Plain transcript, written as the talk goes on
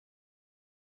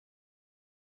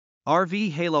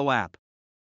RV Halo app.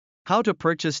 How to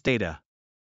purchase data.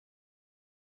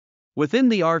 Within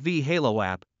the RV Halo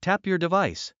app, tap your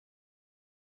device.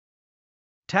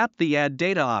 Tap the Add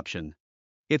Data option.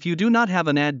 If you do not have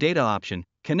an Add Data option,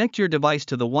 connect your device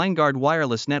to the Winegard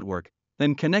wireless network,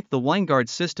 then connect the Winegard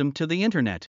system to the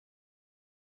internet.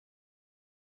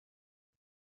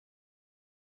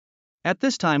 At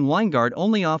this time, Winegard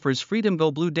only offers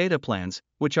FreedomGO Blue data plans,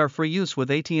 which are for use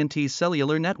with AT&T's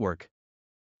cellular network.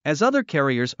 As other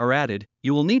carriers are added,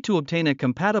 you will need to obtain a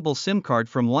compatible SIM card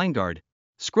from Winegard.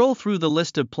 Scroll through the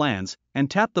list of plans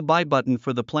and tap the Buy button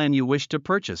for the plan you wish to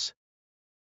purchase.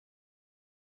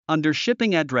 Under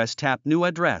Shipping Address, tap New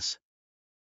Address.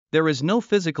 There is no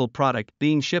physical product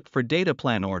being shipped for data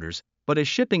plan orders, but a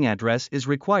shipping address is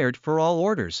required for all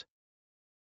orders.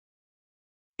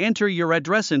 Enter your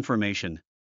address information.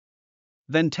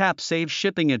 Then tap Save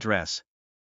Shipping Address.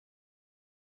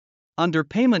 Under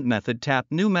Payment Method, tap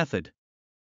New Method.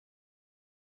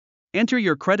 Enter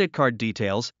your credit card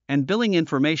details and billing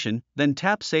information, then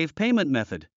tap Save Payment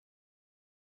Method.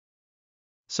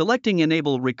 Selecting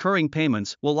Enable Recurring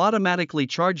Payments will automatically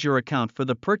charge your account for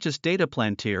the purchased data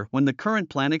plan tier when the current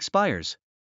plan expires.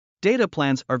 Data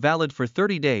plans are valid for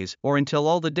 30 days or until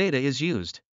all the data is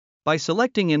used. By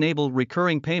selecting Enable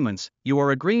Recurring Payments, you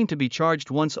are agreeing to be charged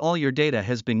once all your data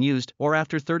has been used or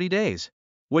after 30 days.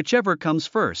 Whichever comes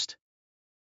first.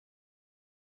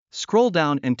 Scroll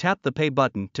down and tap the Pay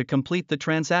button to complete the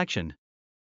transaction.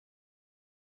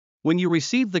 When you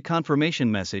receive the confirmation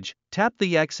message, tap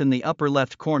the X in the upper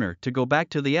left corner to go back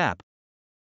to the app.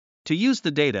 To use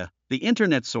the data, the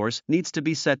internet source needs to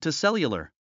be set to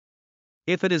cellular.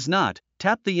 If it is not,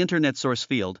 tap the internet source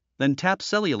field, then tap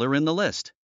cellular in the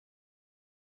list.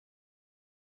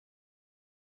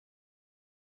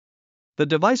 The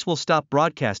device will stop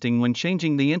broadcasting when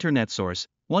changing the internet source.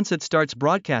 Once it starts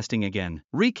broadcasting again,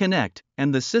 reconnect,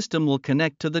 and the system will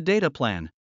connect to the data plan.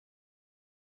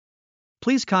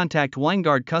 Please contact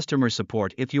Winegard customer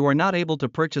support if you are not able to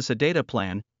purchase a data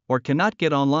plan or cannot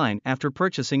get online after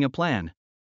purchasing a plan.